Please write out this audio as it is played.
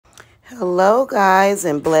Hello, guys,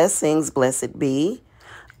 and blessings. Blessed be.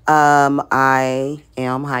 I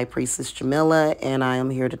am High Priestess Jamila, and I am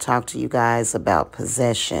here to talk to you guys about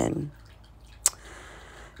possession.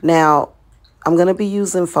 Now, I'm going to be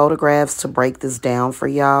using photographs to break this down for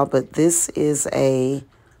y'all, but this is a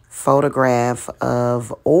photograph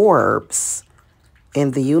of orbs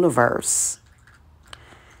in the universe.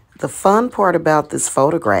 The fun part about this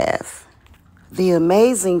photograph, the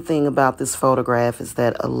amazing thing about this photograph is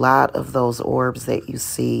that a lot of those orbs that you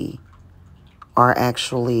see are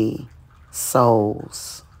actually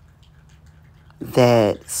souls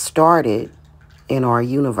that started in our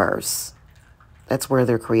universe. That's where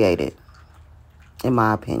they're created, in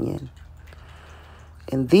my opinion.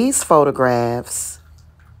 In these photographs,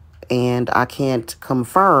 and I can't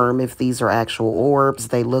confirm if these are actual orbs,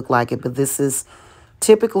 they look like it, but this is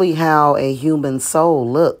typically how a human soul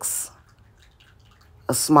looks.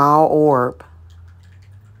 A small orb,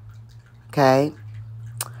 okay?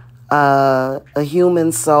 A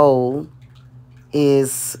human soul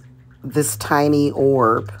is this tiny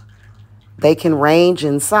orb. They can range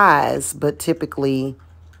in size, but typically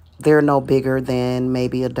they're no bigger than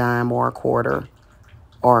maybe a dime or a quarter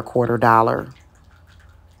dollar.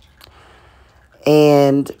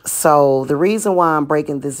 And so the reason why I'm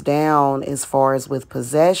breaking this down as far as with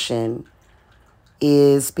possession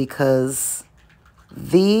is because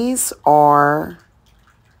these are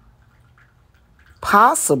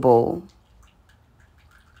possible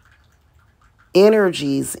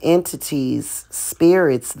energies, entities,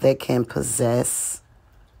 spirits that can possess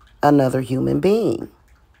another human being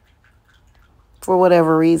for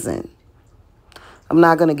whatever reason. I'm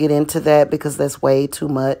not going to get into that because that's way too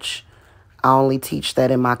much. I only teach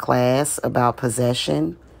that in my class about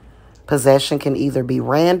possession. Possession can either be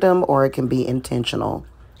random or it can be intentional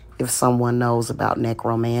if someone knows about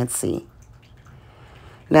necromancy.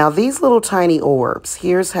 Now, these little tiny orbs,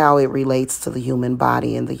 here's how it relates to the human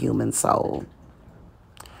body and the human soul.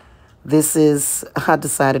 I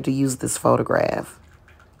decided to use this photograph.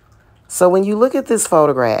 So when you look at this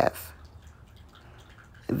photograph,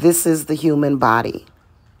 this is the human body.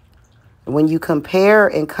 When you compare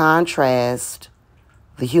and contrast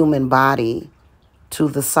the human body to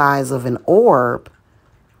the size of an orb,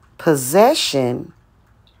 possession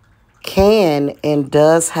can and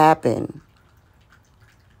does happen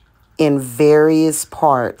in various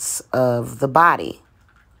parts of the body.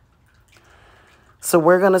 So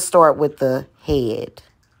we're going to start with the head.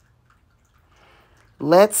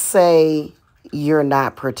 Let's say you're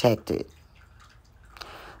not protected.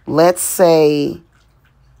 Let's say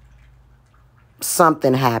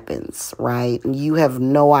something happens, right? And you have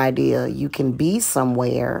no idea. You can be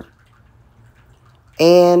somewhere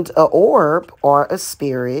and an orb or a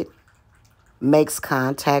spirit makes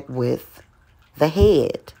contact with the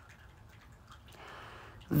head.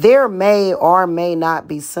 There may or may not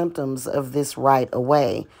be symptoms of this right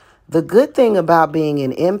away. The good thing about being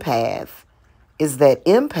an empath is that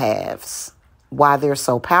empaths, why they're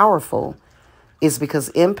so powerful, is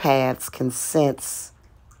because empaths can sense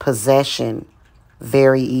possession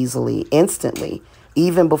very easily, instantly,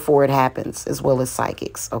 even before it happens, as well as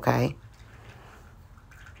psychics, okay?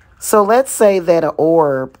 So let's say that an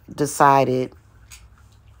orb decided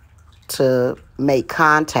to make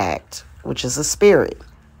contact, which is a spirit,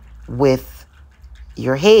 with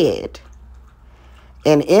your head.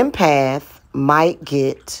 An empath might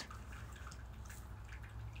get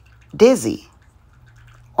dizzy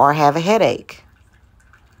or have a headache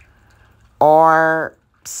or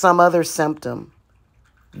some other symptom.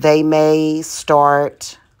 They may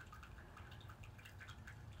start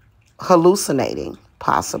hallucinating,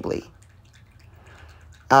 possibly.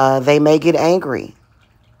 They may get angry.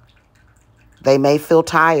 They may feel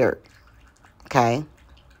tired, okay?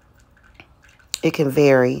 It can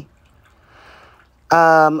vary.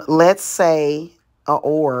 Let's say an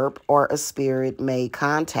orb or a spirit made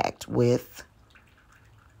contact with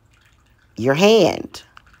your hand,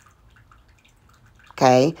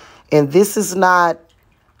 okay? And this is not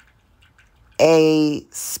a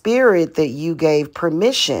spirit that you gave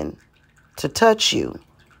permission to touch you.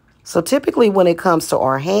 So typically when it comes to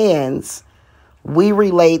our hands, we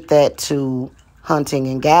relate that to hunting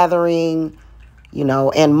and gathering,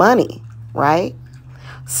 and money, right?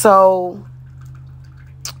 So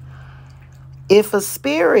if a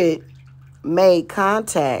spirit made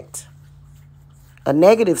contact, a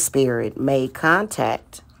negative spirit made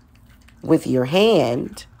contact with your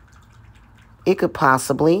hand, it could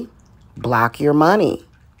possibly block your money.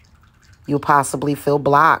 You'll possibly feel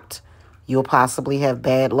blocked. You'll possibly have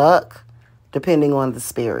bad luck, depending on the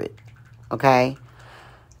spirit, okay?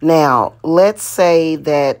 Now, let's say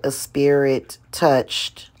that a spirit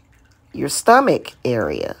touched your stomach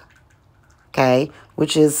area, okay,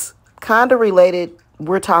 which is kind of related.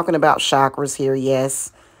 We're talking about chakras here,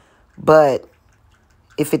 yes, but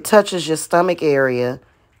if it touches your stomach area,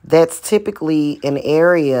 that's typically an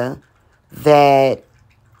area that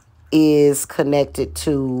is connected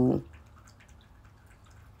to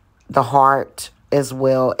the heart as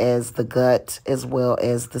well as the gut, as well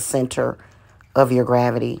as the center of your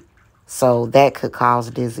gravity. So that could cause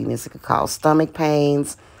dizziness. It could cause stomach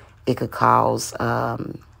pains. It could cause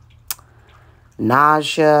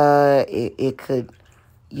nausea. It could,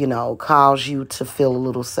 cause you to feel a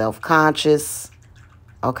little self-conscious.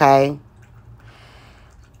 Okay.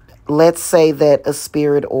 Let's say that a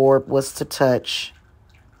spirit orb was to touch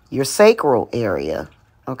your sacral area.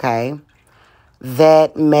 Okay.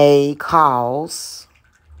 That may cause,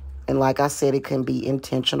 and like I said, it can be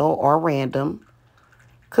intentional or random,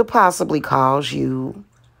 could possibly cause you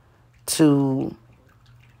to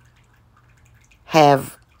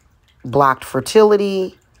have blocked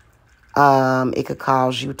fertility. It could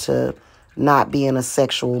cause you to not be in a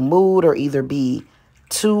sexual mood or either be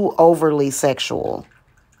too overly sexual.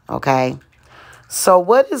 Okay. So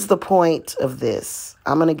what is the point of this?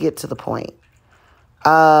 I'm going to get to the point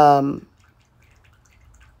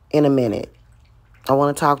in a minute. I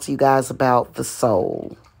want to talk to you guys about the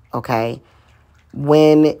soul. Okay.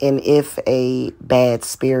 When and if a bad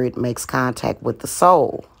spirit makes contact with the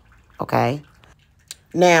soul. Okay.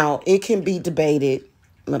 Now, it can be debated,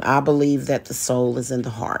 but I believe that the soul is in the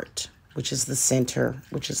heart, which is the center,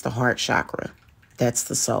 which is the heart chakra. That's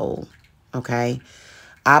the soul. Okay.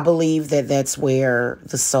 I believe that that's where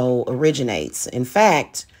the soul originates. In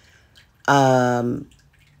fact,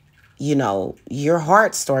 your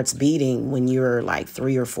heart starts beating when you're like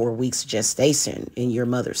 3 or 4 weeks gestation in your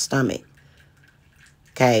mother's stomach.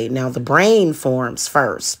 Okay. Now the brain forms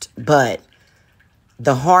first, but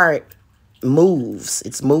the heart moves.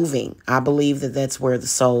 It's moving. I believe that that's where the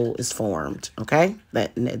soul is formed. Okay.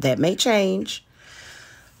 That may change.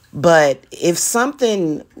 But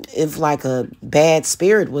if like a bad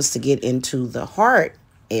spirit was to get into the heart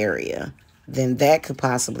area, then that could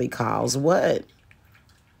possibly cause what?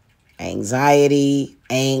 Anxiety,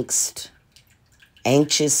 angst,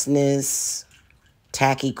 anxiousness,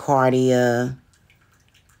 tachycardia,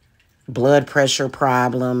 blood pressure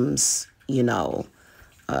problems,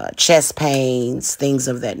 chest pains, things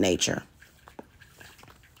of that nature.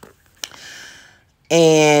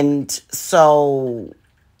 And so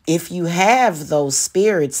if you have those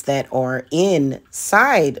spirits that are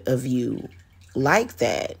inside of you like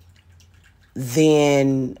that,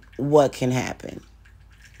 then what can happen?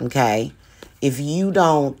 Okay. If you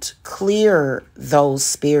don't clear those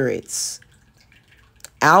spirits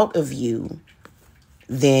out of you,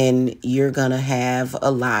 then you're going to have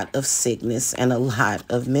a lot of sickness and a lot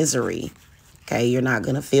of misery. Okay. You're not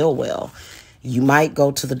going to feel well. You might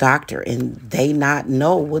go to the doctor and they not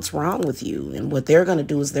know what's wrong with you. And what they're going to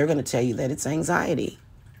do is they're going to tell you that it's anxiety.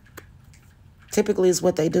 Typically is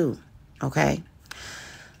what they do. Okay.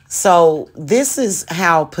 So this is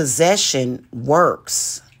how possession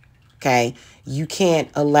works. Okay. You can't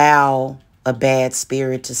allow a bad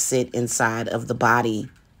spirit to sit inside of the body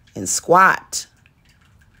and squat.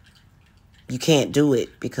 You can't do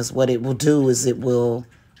it because what it will do is it will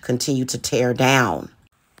continue to tear down.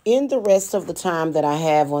 In the rest of the time that I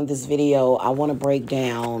have on this video, I want to break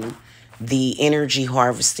down the energy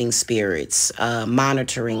harvesting spirits,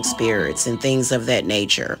 monitoring spirits, and things of that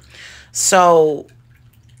nature. So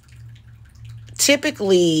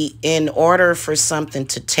typically, in order for something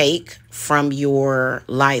to take from your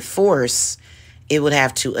life force, it would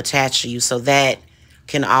have to attach to you. So that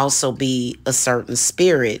can also be a certain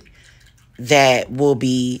spirit that will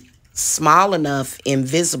be small enough,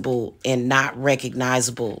 invisible, and not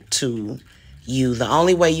recognizable to you. The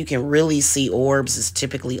only way you can really see orbs is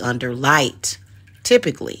typically under light.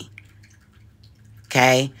 Typically.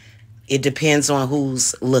 Okay? It depends on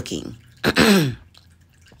who's looking.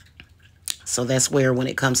 So that's where when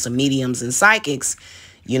it comes to mediums and psychics,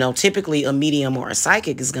 typically a medium or a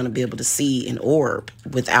psychic is going to be able to see an orb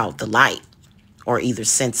without the light or either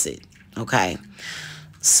sense it. Okay?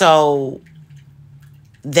 So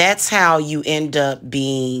that's how you end up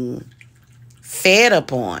being fed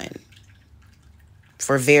upon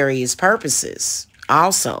for various purposes.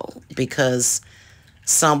 Also, because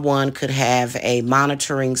someone could have a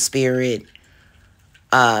monitoring spirit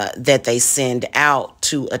that they send out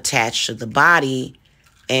to attach to the body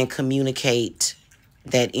and communicate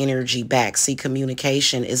that energy back. See,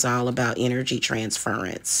 communication is all about energy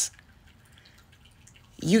transference.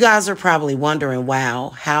 You guys are probably wondering, wow,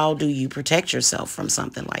 how do you protect yourself from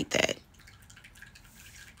something like that?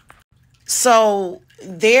 So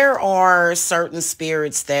there are certain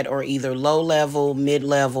spirits that are either low level, mid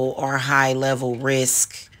level, or high level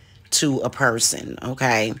risk to a person,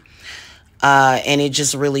 okay? And it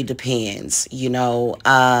just really depends,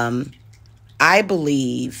 I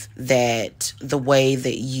believe that the way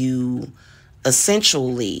that you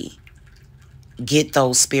essentially get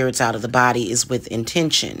those spirits out of the body is with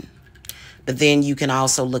intention. But then you can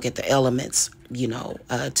also look at the elements,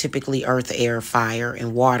 typically earth, air, fire,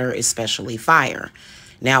 and water, especially fire.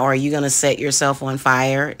 Now, are you going to set yourself on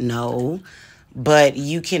fire? No. But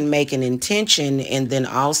you can make an intention, and then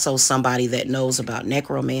also somebody that knows about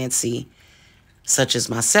necromancy, such as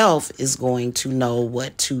myself, is going to know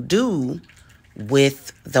what to do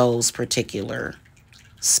with those particular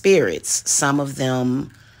spirits. Some of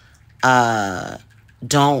them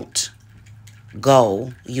don't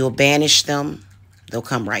go. You'll banish them, they'll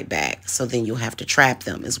come right back. So then you'll have to trap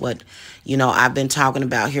them, is what, I've been talking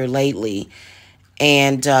about here lately.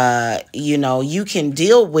 And, you can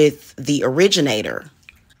deal with the originator.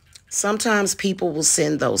 Sometimes people will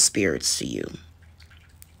send those spirits to you.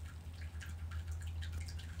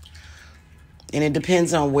 And it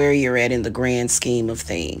depends on where you're at in the grand scheme of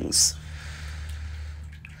things.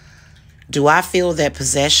 Do I feel that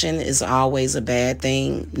possession is always a bad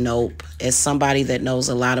thing? Nope. As somebody that knows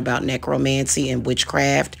a lot about necromancy and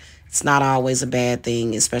witchcraft, it's not always a bad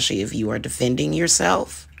thing, especially if you are defending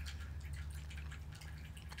yourself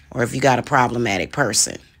or if you got a problematic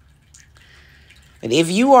person. But if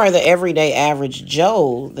you are the everyday average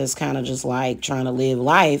Joe that's kind of just like trying to live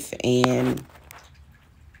life and,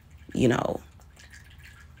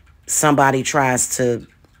 somebody tries to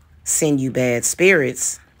send you bad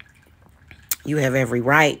spirits, you have every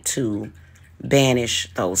right to banish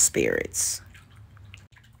those spirits.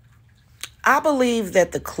 I believe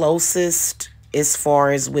that the closest, as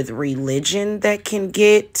far as with religion, that can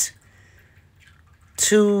get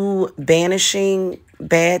to banishing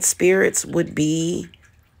bad spirits would be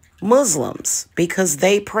Muslims, because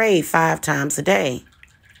they pray 5 times a day.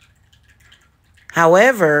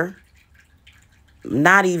 However,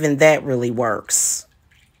 not even that really works.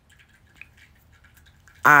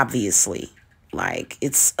 Obviously. Like,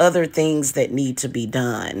 it's other things that need to be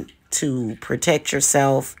done to protect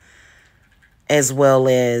yourself as well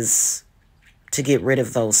as to get rid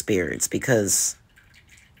of those spirits. Because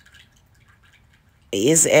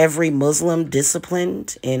is every Muslim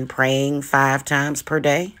disciplined in praying 5 times per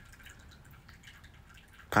day?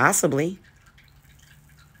 Possibly.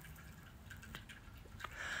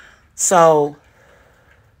 So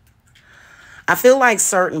I feel like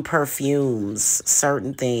certain perfumes,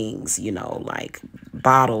 certain things, like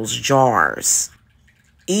bottles, jars,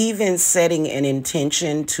 even setting an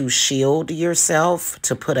intention to shield yourself,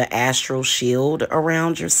 to put an astral shield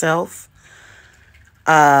around yourself.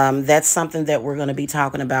 That's something that we're going to be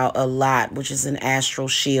talking about a lot, which is an astral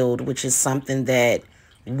shield, which is something that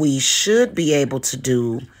we should be able to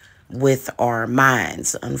do with our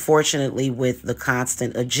minds. Unfortunately, with the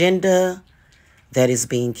constant agenda that is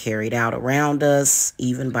being carried out around us,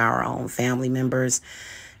 even by our own family members,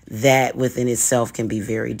 that within itself can be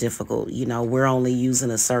very difficult. We're only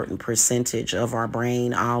using a certain percentage of our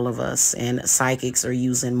brain, all of us, and psychics are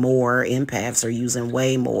using more, empaths are using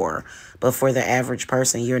way more. But for the average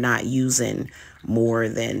person, you're not using more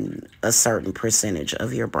than a certain percentage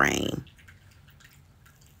of your brain.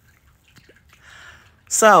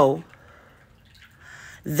 So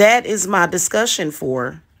that is my discussion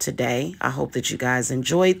for today. I hope that you guys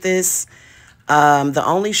enjoyed this. The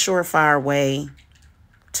only surefire way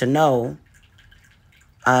to know,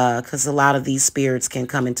 because a lot of these spirits can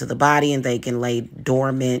come into the body and they can lay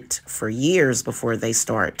dormant for years before they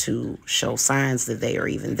start to show signs that they are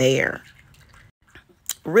even there.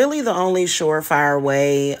 Really, the only surefire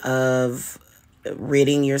way of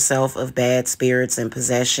ridding yourself of bad spirits and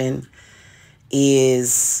possession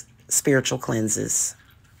is spiritual cleanses.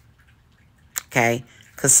 Okay?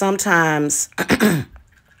 Because sometimes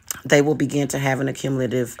they will begin to have an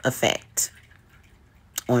accumulative effect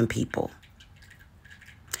on people.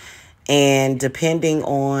 And depending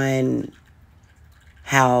on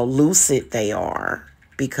how lucid they are,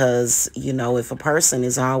 because, if a person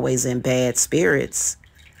is always in bad spirits,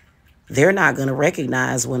 they're not going to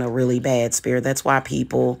recognize when a really bad spirit. That's why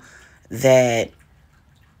people that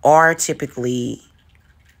are typically,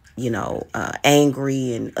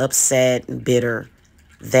 angry and upset and bitter,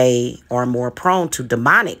 they are more prone to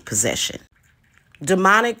demonic possession.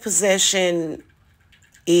 Demonic possession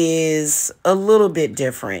is a little bit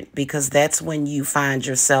different because that's when you find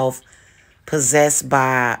yourself possessed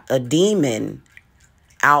by a demon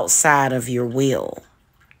outside of your will.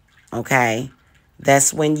 Okay?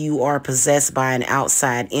 That's when you are possessed by an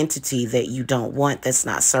outside entity that you don't want, that's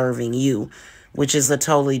not serving you, which is a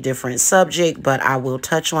totally different subject, but I will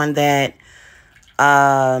touch on that.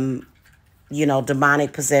 You know,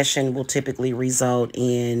 demonic possession will typically result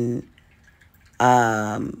in,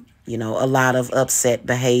 you know, a lot of upset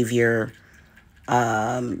behavior,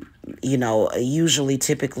 you know, usually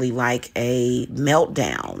typically like a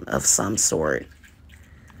meltdown of some sort.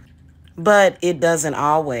 But it doesn't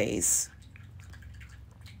always.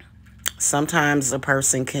 Sometimes a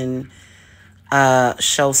person can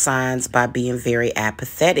show signs by being very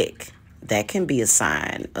apathetic. That can be a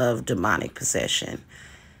sign of demonic possession.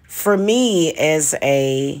 For me, as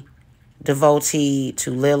a devotee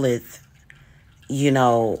to Lilith, you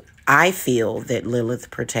know, I feel that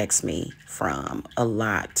Lilith protects me from a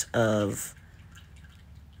lot of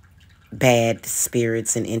bad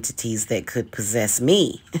spirits and entities that could possess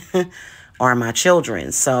me or my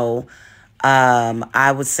children. So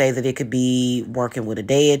I would say that it could be working with a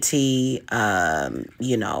deity,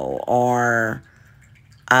 you know, or,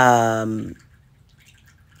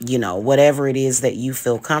 you know, whatever it is that you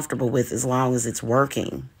feel comfortable with, as long as it's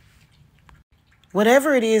working.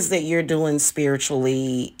 Whatever it is that you're doing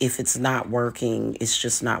spiritually, if it's not working, it's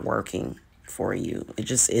just not working for you. It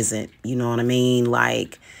just isn't. You know what I mean?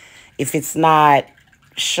 Like, if it's not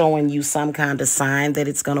showing you some kind of sign that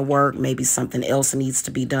it's going to work, maybe something else needs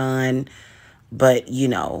to be done. But, you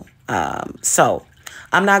know, so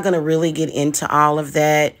I'm not going to really get into all of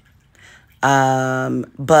that.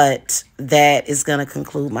 But that is going to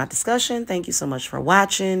conclude my discussion. Thank you so much for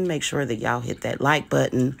watching. Make sure that y'all hit that like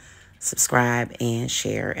button, subscribe, and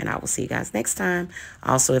share. And I will see you guys next time.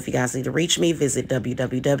 Also, if you guys need to reach me, visit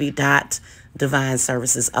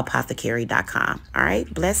www.divineservicesapothecary.com. All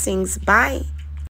right. Blessings. Bye.